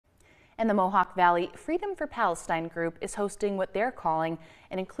And the Mohawk Valley Freedom for Palestine group is hosting what they're calling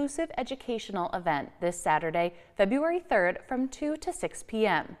an inclusive educational event this Saturday, February 3rd from 2 to 6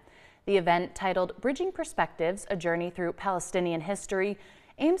 p.m. The event, titled Bridging Perspectives, A Journey Through Palestinian History,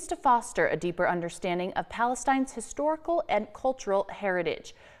 aims to foster a deeper understanding of Palestine's historical and cultural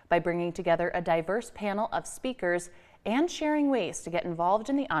heritage by bringing together a diverse panel of speakers and sharing ways to get involved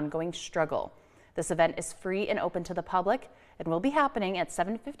in the ongoing struggle. This event is free and open to the public and will be happening at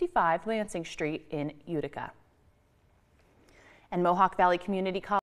 755 Lansing Street in Utica. And Mohawk Valley Community College